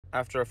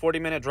After a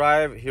 40-minute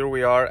drive, here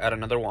we are at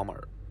another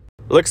Walmart.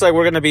 Looks like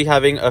we're going to be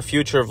having a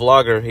future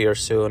vlogger here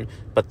soon,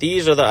 but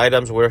these are the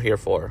items we're here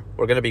for.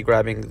 We're going to be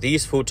grabbing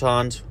these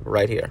futons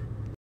right here.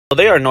 So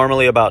they are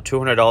normally about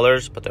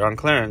 $200, but they're on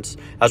clearance.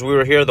 As we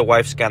were here, the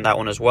wife scanned that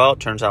one as well.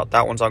 Turns out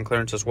that one's on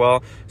clearance as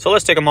well. So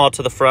let's take them all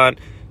to the front,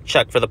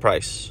 check for the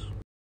price.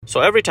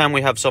 So every time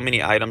we have so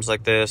many items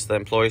like this, the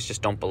employees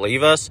just don't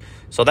believe us.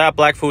 So that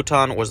black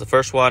futon was the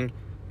first one.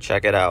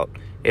 Check it out.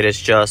 It is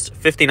just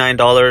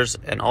 $59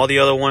 and all the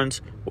other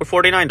ones were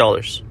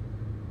 $49.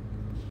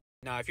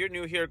 Now, if you're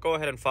new here, go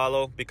ahead and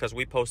follow because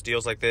we post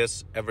deals like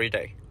this every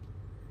day.